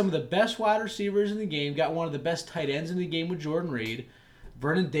 Got some of the best wide receivers in the game. Got one of the best tight ends in the game with Jordan Reed.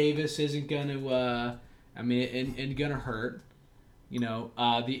 Vernon Davis isn't going to. And going to hurt.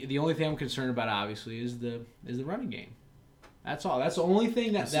 The only thing I'm concerned about, obviously, is the running game. That's all. That's the only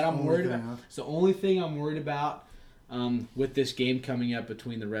thing that I'm worried about. It's the only thing I'm worried about with this game coming up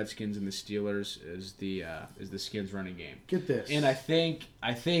between the Redskins and the Steelers is the Skins running game. Get this. And I think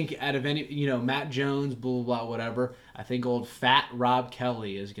out of any, Matt Jones, blah, blah, blah, whatever, I think old fat Rob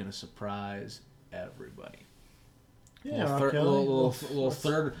Kelly is going to surprise everybody. Yeah, little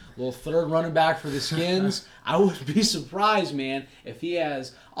third running back for the Skins. I would be surprised, man, if he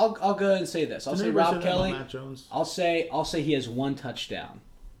has. I'll go ahead and say this. I'll say Rob Kelly. Matt Jones? I'll say he has one touchdown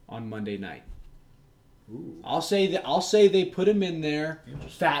on Monday night. Ooh. I'll say they put him in there,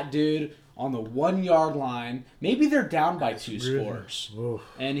 fat dude on the 1 yard line. Maybe they're down by 2 scores,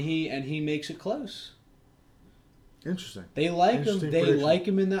 and he makes it close. Interesting. They like him. They like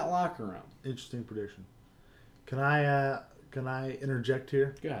him in that locker room. Interesting prediction. Can I interject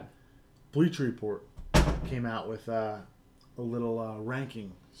here? Go ahead. Bleacher Report came out with a little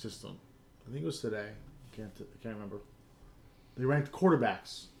ranking system. I think it was today. I can't remember. They ranked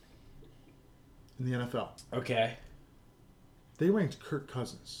quarterbacks in the NFL. Okay. They ranked Kirk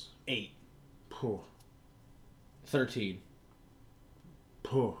Cousins 8. Puh. 13.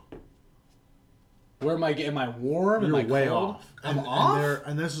 Puh. Where am I? Am I warm? You're am I way cold? off. I'm off.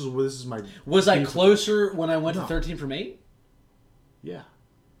 And this is my. Was I closer when I went to 13 from 8? Yeah,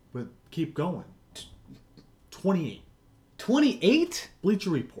 but keep going. 28. 28?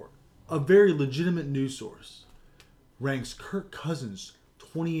 Bleacher Report, a very legitimate news source, ranks Kirk Cousins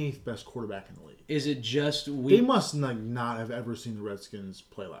 28th best quarterback in the league. Is it just They must not have ever seen the Redskins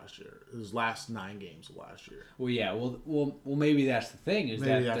play last year. His last 9 games of last year. Well, yeah. Well, maybe that's the thing.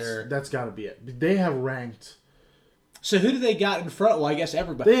 That's got to be it. They have ranked. So who do they got in front? Well, I guess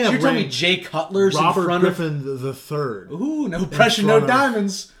everybody. They have so you're telling me ranked Jay Cutler's Robert in front Griffin the third. Ooh, no pressure, no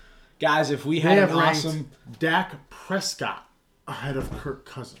diamonds. Guys, if we had an awesome Dak Prescott ahead of Kirk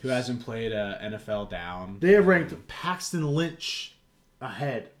Cousins, who hasn't played NFL down. They have ranked Paxton Lynch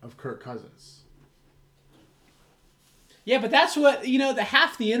ahead of Kirk Cousins. Yeah, but that's what the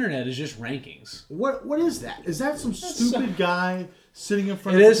half the internet is just rankings. What is that? Is that some stupid guy sitting in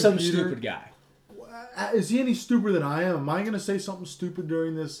front of the computer? It is some stupid guy. Is he any stupider than I am? Am I going to say something stupid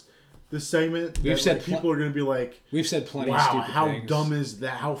during this segment? We've said people are going to be like, we've said plenty wow, of stupid how things. dumb is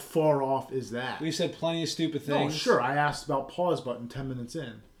that? How far off is that? We've said plenty of stupid things. No, sure. I asked about pause button 10 minutes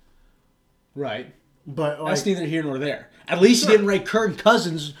in. Right. But that's neither here nor there. At least you didn't rank Kirk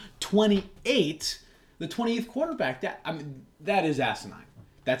Cousins 28, the 28th quarterback. That is asinine.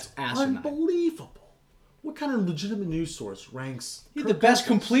 That's asinine. Unbelievable. What kind of legitimate news source ranks He had the best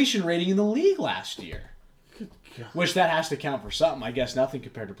completion rating in the league last year? Which that has to count for something. I guess nothing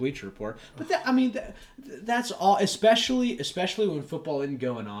compared to Bleacher Report. But that's all. Especially when football isn't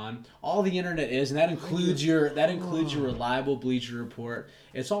going on. All the internet is, and that includes your reliable Bleacher Report.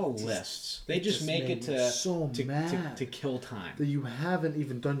 It's all lists. They just make it to kill time. That you haven't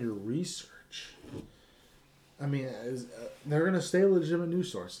even done your research. I mean, they're gonna stay a legitimate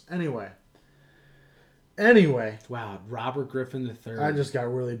news source anyway. Wow, Robert Griffin III. I just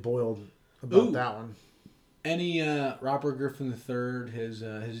got really boiled about that one. Any Robert Griffin III,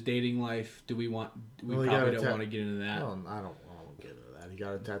 his dating life? We probably don't want to get into that. Well, I don't want to get into that. He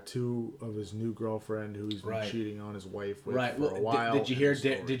got a tattoo of his new girlfriend, who he's been cheating on his wife with for a while. Did you hear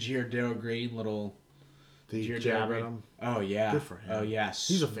Daryl Green little? Did you jab at him? Oh yeah. Good for him. Oh yeah.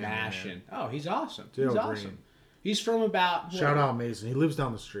 He's a smashing. Oh, he's awesome. Daryl He's awesome. Green. He's from about. Shout out Mason. He lives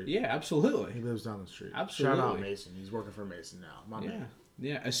down the street. Yeah, absolutely. He lives down the street. Absolutely. Shout out Mason. He's working for Mason now. My man.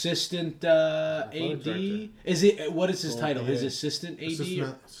 Yeah, assistant AD. Is it? What is his title? His assistant AD.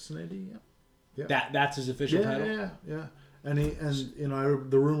 Assistant AD. Yeah. That's his official title. Yeah. And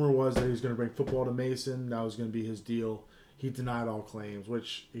the rumor was that he was going to bring football to Mason. That was going to be his deal. He denied all claims,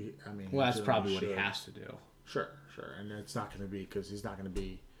 which well, that's probably what he has to do. Sure, and it's not going to be because he's not going to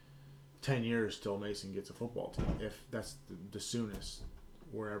be 10 years till Mason gets a football team. If that's the soonest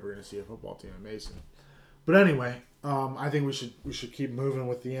we're ever going to see a football team at Mason. But anyway, I think we should keep moving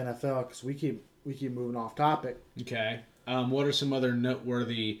with the NFL because we keep moving off topic. Okay. What are some other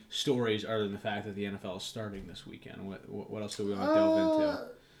noteworthy stories other than the fact that the NFL is starting this weekend? What else do we want to delve into?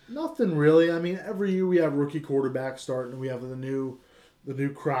 Nothing really. I mean, every year we have rookie quarterbacks starting. We have the new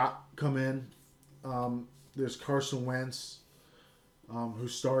crop come in. There's Carson Wentz,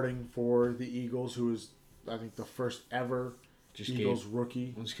 who's starting for the Eagles, who is, I think, the first ever Eagles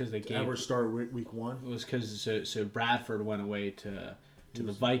rookie to ever start week 1. It was because so Bradford went away to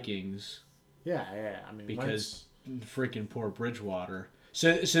the Vikings. Yeah. I mean, because freaking poor Bridgewater.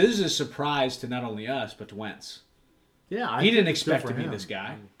 So this is a surprise to not only us but to Wentz. Yeah, He didn't think it's good expect for to be him. this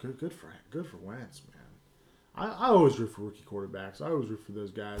guy. Good for him. Good for Wentz, man. I always root for rookie quarterbacks. I always root for those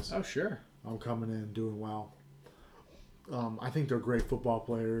guys. Oh, sure. I'm coming in doing well. I think they're great football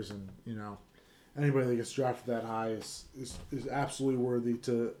players, and anybody that gets drafted that high is absolutely worthy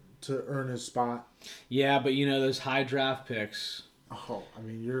to earn his spot. Yeah, but those high draft picks. Oh, I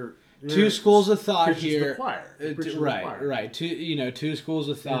mean, you're Two schools of thought preaching to the here. choir. You're preaching to the Right, choir. right. Two schools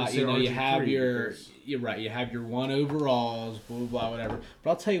of thought. say You RG3 have because- you're right. You have your one overalls, blah blah blah, whatever. But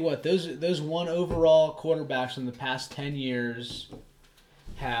I'll tell you what, those one overall quarterbacks in the past 10 years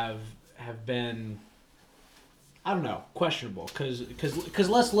have been, I don't know, questionable. Because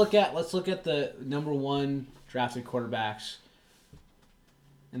let's look at the number one drafted quarterbacks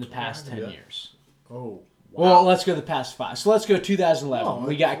in the past 10 Yeah. years. Oh, Well, wow. let's go the past 5. So let's go 2011. Oh,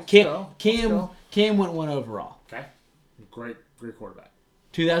 We got let's Cam. go. Let's Cam. go. Cam went one overall. Okay. Great quarterback.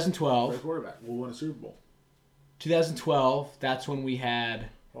 2012. Great quarterback. We'll win a Super Bowl. 2012. That's when we had.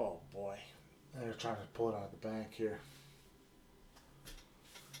 Oh, boy. They're trying to pull it out of the bank here.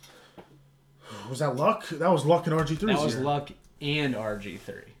 Was that Luck? That was Luck and RG3's That was year. Luck and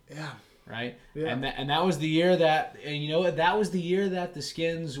RG3, Yeah. right? Yeah. And that was the year that, and you know what? That was the year that the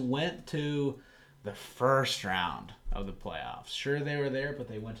Skins went to the first round of the playoffs. Sure, they were there, but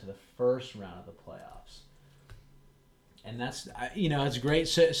they went to the first round of the playoffs. And that's, it's great.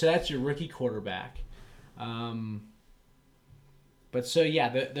 So that's your rookie quarterback. But so yeah,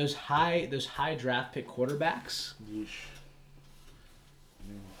 those high draft pick quarterbacks. Yeesh.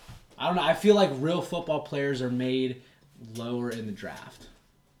 I don't know. I feel like real football players are made lower in the draft.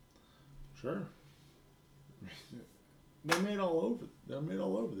 Sure. They're made all over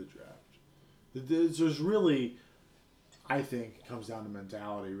the draft. There's really, I think, it comes down to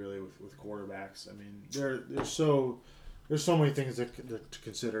mentality really with quarterbacks. I mean, there's so many things to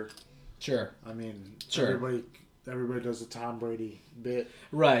consider. Sure. I mean, Sure. everybody does the Tom Brady bit.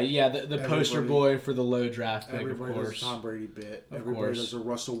 Right. Yeah. The poster Everybody- boy for the low draft pick, of Everybody does course. a Tom Brady bit. Of Everybody course. does a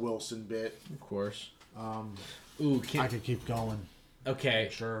Russell Wilson bit. Of course. I could keep going. Okay.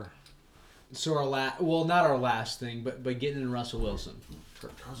 Sure. So not our last thing, but getting in Russell Wilson.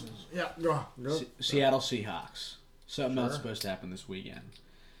 Kirk Cousins. Yeah. Go. Seattle Seahawks. Something else Sure. supposed to happen this weekend.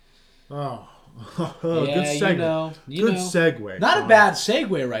 Oh. Yeah, Good segue. Good know. segue. Not Sean. a bad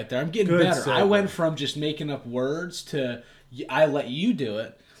segue right there. I'm getting Good better. I segue. went from just making up words to I let you do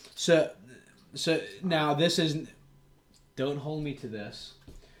it. So now this is, don't hold me to this.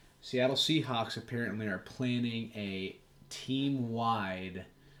 Seattle Seahawks apparently are planning a team-wide.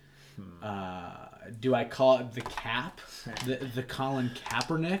 Do I call it the cap? The Colin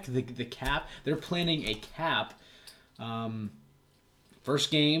Kaepernick? The cap? They're planning a cap.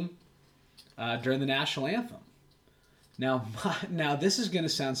 First game during the national anthem. Now this is going to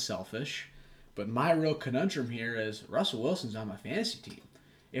sound selfish, but my real conundrum here is Russell Wilson's on my fantasy team.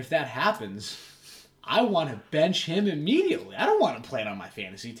 If that happens, I want to bench him immediately. I don't want to play it on my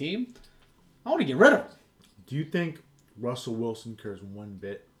fantasy team. I want to get rid of him. Do you think Russell Wilson cares one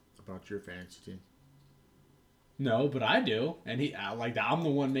bit about your fantasy team? No, but I do, and I'm the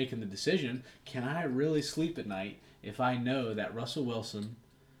one making the decision. Can I really sleep at night if I know that Russell Wilson,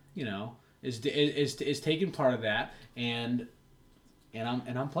 is taking part of that, and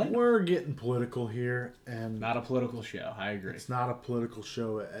I'm playing? We're getting political here, and Not a political show. I agree. it's not a political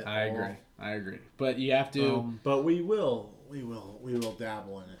show at I all. agree. But you have to. But we will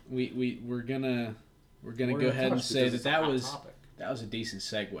dabble in it. We're gonna We're go gonna ahead and touch say because that it's a hot was topic. that was a decent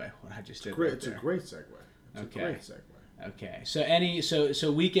segue. What I just did. Great. right It's a there. great segue. It's Okay. a great segue. Okay.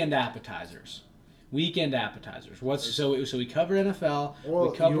 So weekend appetizers. What's so we covered NFL. Well,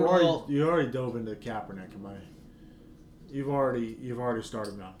 we covered you already dove into Kaepernick. You've already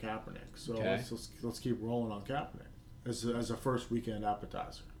started me on Kaepernick. So Okay. let's keep rolling on Kaepernick as a first weekend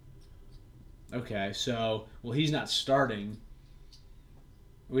appetizer. Okay. So he's not starting.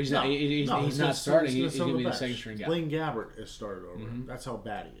 Well, he's not gonna starting. He's sit going on to be the bench. second string guy. Blaine Gabbert is started over. That's how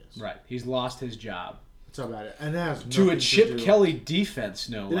bad he is. Right. He's lost his job That's how bad it. And it has to a nothing Chip do- Kelly defense,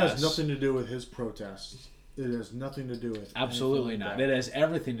 no It less. has nothing to do with his protests. It has nothing to do with Absolutely anything not. like It that. has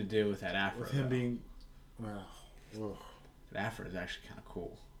everything to do with that afro. With him though. being, well, ugh. That afro is actually kind of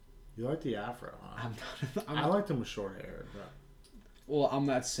cool. You like the afro, huh? I'm I liked him with short hair. But Well, I'm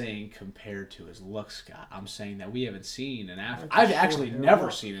not saying compared to his look, Scott. I'm saying that we haven't seen an afro. like the I've short actually hair never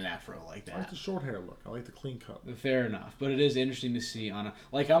look. seen an afro like I like that. the short hair look. I like the clean cut. Fair enough, but it is interesting to see on a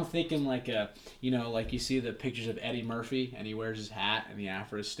I'm thinking like you see the pictures of Eddie Murphy and he wears his hat and the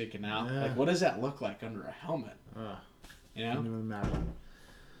afro is sticking out. Yeah. Like, what does that look like under a helmet? You know? Can't even imagine.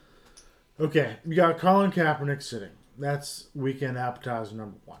 Okay, you got Colin Kaepernick sitting. That's weekend appetizer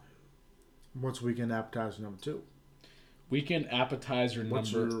number 1. What's weekend appetizer number 2? Weekend appetizer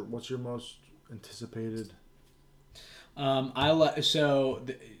number. What's your most anticipated? So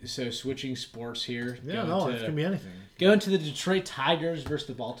switching sports here. Yeah, no, it can be anything. Going to the Detroit Tigers versus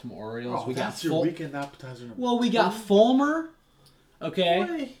the Baltimore Orioles. Oh, that's your weekend appetizer number. Well, we got Fulmer. Okay.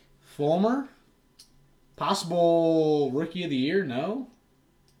 Boy. Fulmer. Possible rookie of the year? No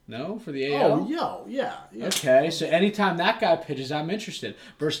for the AL. Oh, yeah. Okay, so anytime that guy pitches, I'm interested.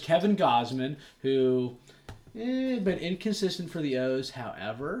 Versus Kevin Gausman, who been inconsistent for the O's.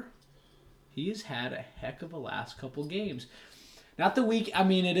 However, he's had a heck of a last couple games. Not the week. I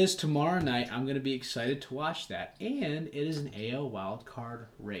mean, it is tomorrow night. I'm going to be excited to watch that. And it is an AL wild card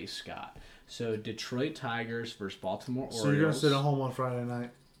race, Scott. So Detroit Tigers versus Baltimore Orioles. So you're going to sit at home on Friday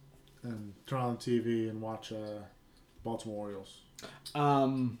night and turn on the TV and watch Baltimore Orioles?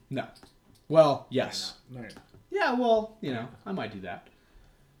 No. Well, yes. No, you're not. Yeah, well, I might do that.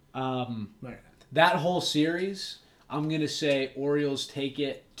 No, you're not. That whole series, I'm gonna say Orioles take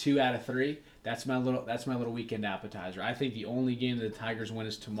it 2 out of 3. That's my little weekend appetizer. I think the only game that the Tigers win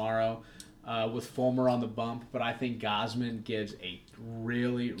is tomorrow, with Fulmer on the bump. But I think Gausman gives a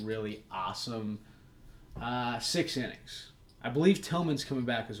really, really awesome 6 innings. I believe Tillman's coming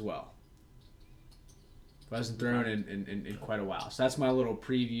back as well. Wasn't thrown in quite a while. So that's my little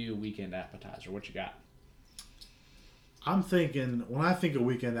preview weekend appetizer. What you got? I'm thinking, when I think of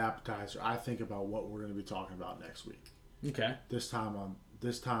weekend appetizer, I think about what we're going to be talking about next week. Okay. This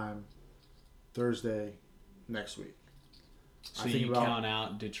time, Thursday, next week. So you count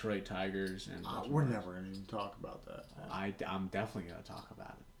out Detroit Tigers and we're never going to even talk about that. I'm definitely going to talk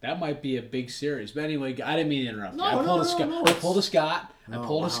about it. That might be a big series. But anyway, I didn't mean to interrupt you. I pulled a Scott.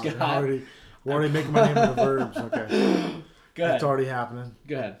 We're already making my name in the verbs. Okay. Go ahead. It's already happening.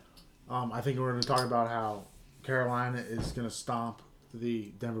 Go ahead. I think we're going to talk about how Carolina is going to stomp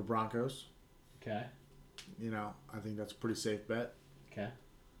the Denver Broncos. Okay. I think that's a pretty safe bet. Okay.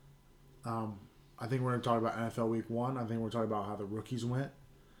 I think we're going to talk about NFL Week 1. I think we're talking about how the rookies went.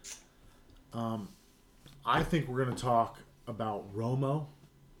 I think we're going to talk about Romo.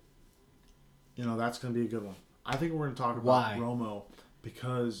 That's going to be a good one. I think we're going to talk about Romo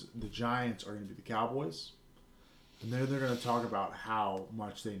because the Giants are going to be the Cowboys. And then they're going to talk about how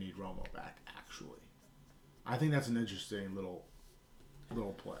much they need Romo back, actually. I think that's an interesting little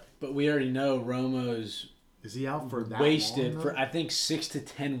play. But we already know Romo's is he out for that wasted long, for I think 6 to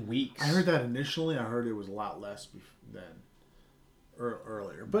 10 weeks. I heard that initially. I heard it was a lot less than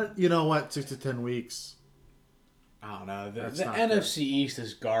earlier. But you know what? 6 to 10 weeks. I don't know. The NFC East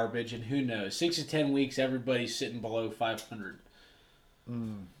is garbage, and who knows? 6 to 10 weeks, everybody's sitting below 500.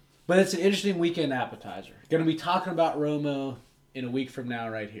 But it's an interesting weekend appetizer. Going to be talking about Romo in a week from now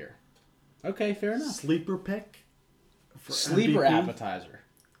right here. Okay, fair enough. Sleeper pick? Sleeper MVP, appetizer.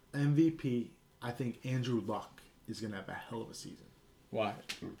 MVP, I think Andrew Luck is going to have a hell of a season. Why?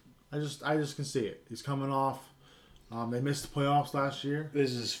 I just can see it. He's coming off. They missed the playoffs last year.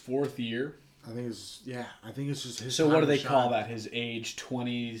 This is his 4th year. I think it's just his. So what do they call that? His age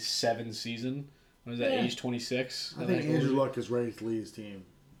 27 season? What is that? Age 26? I think Andrew Luck is ready to lead his team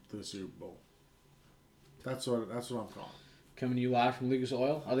to the Super Bowl. That's what I'm calling. Coming to you live from Lucas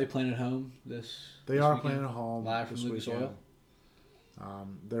Oil. Are they playing at home this? They are playing at home. Live from Lucas Oil.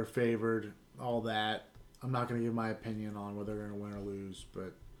 They're favored. All that. I'm not going to give my opinion on whether they're going to win or lose,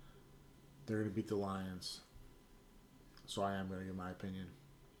 but they're going to beat the Lions. So I am going to give my opinion.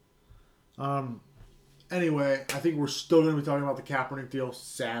 Anyway, I think we're still going to be talking about the Kaepernick deal,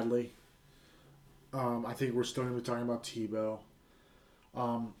 sadly. I think we're still going to be talking about Tebow.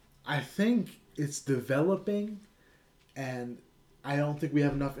 I think it's developing, and I don't think we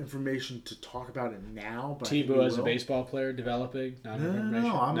have enough information to talk about it now. But Tebow as a baseball player developing? No.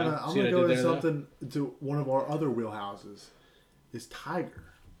 I'm gonna go into something to one of our other wheelhouses. Is Tiger.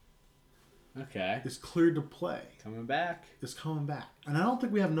 Okay. Is cleared to play. Coming back. Is coming back. And I don't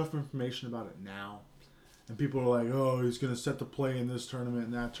think we have enough information about it now. And people are like, oh, he's going to set to play in this tournament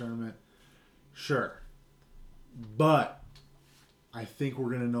and that tournament. Sure. But I think we're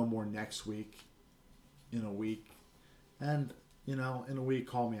going to know more next week. In a week. And, in a week,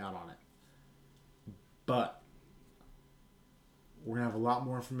 call me out on it. But we're going to have a lot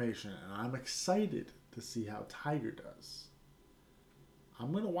more information. And I'm excited to see how Tiger does.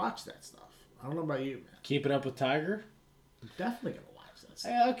 I'm going to watch that stuff. I don't know about you, man. Keeping up with Tiger? I'm definitely going to watch that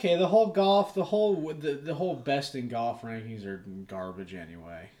stuff. Okay, the whole best in golf rankings are garbage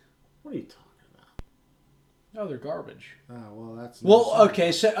anyway. What are you talking about? No, they're garbage. Oh, well, that's...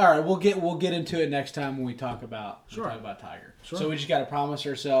 okay, so all right, we'll get into it next time when we talk about Tiger. Sure. So we just got to promise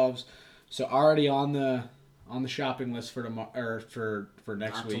ourselves. So already on the shopping list for tomorrow or for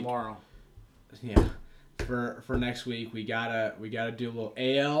next week. Tomorrow. Yeah. for next week. We gotta do a little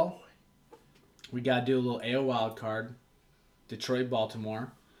AL. We gotta do a little AL wild card. Detroit,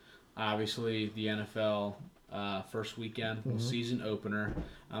 Baltimore. Obviously, the NFL first weekend, season opener.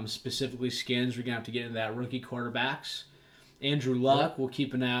 Specifically, Skins. We're gonna have to get into that rookie quarterbacks. Andrew Luck. We'll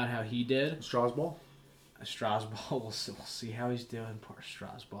keep an eye on how he did. Strasball. Strasball. We'll see how he's doing. Poor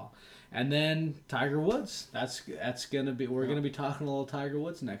Strasball. And then Tiger Woods. That's gonna be. We're gonna be talking a little Tiger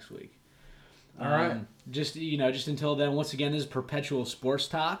Woods next week. All right. Just until then. Once again, this is Perpetual Sports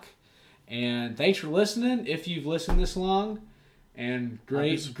Talk, and thanks for listening. If you've listened this long, and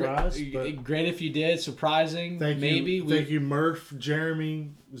great, surprised, great if you did. Surprising, thank maybe. you, Murph,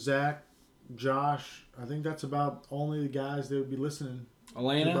 Jeremy, Zach, Josh. I think that's about only the guys that would be listening.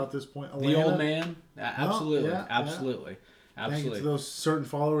 Elena, about this point. the old man. Absolutely, yeah. absolutely. Thank you to those certain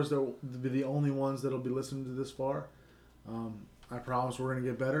followers that will be the only ones that will be listening to this far. I promise we're going to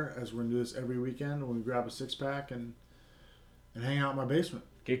get better as we're going to do this every weekend when we grab a 6-pack and hang out in my basement.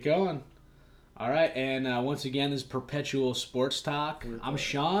 Get going. All right, and once again, this is Perpetual Sports Talk. I'm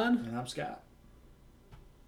Sean. And I'm Scott.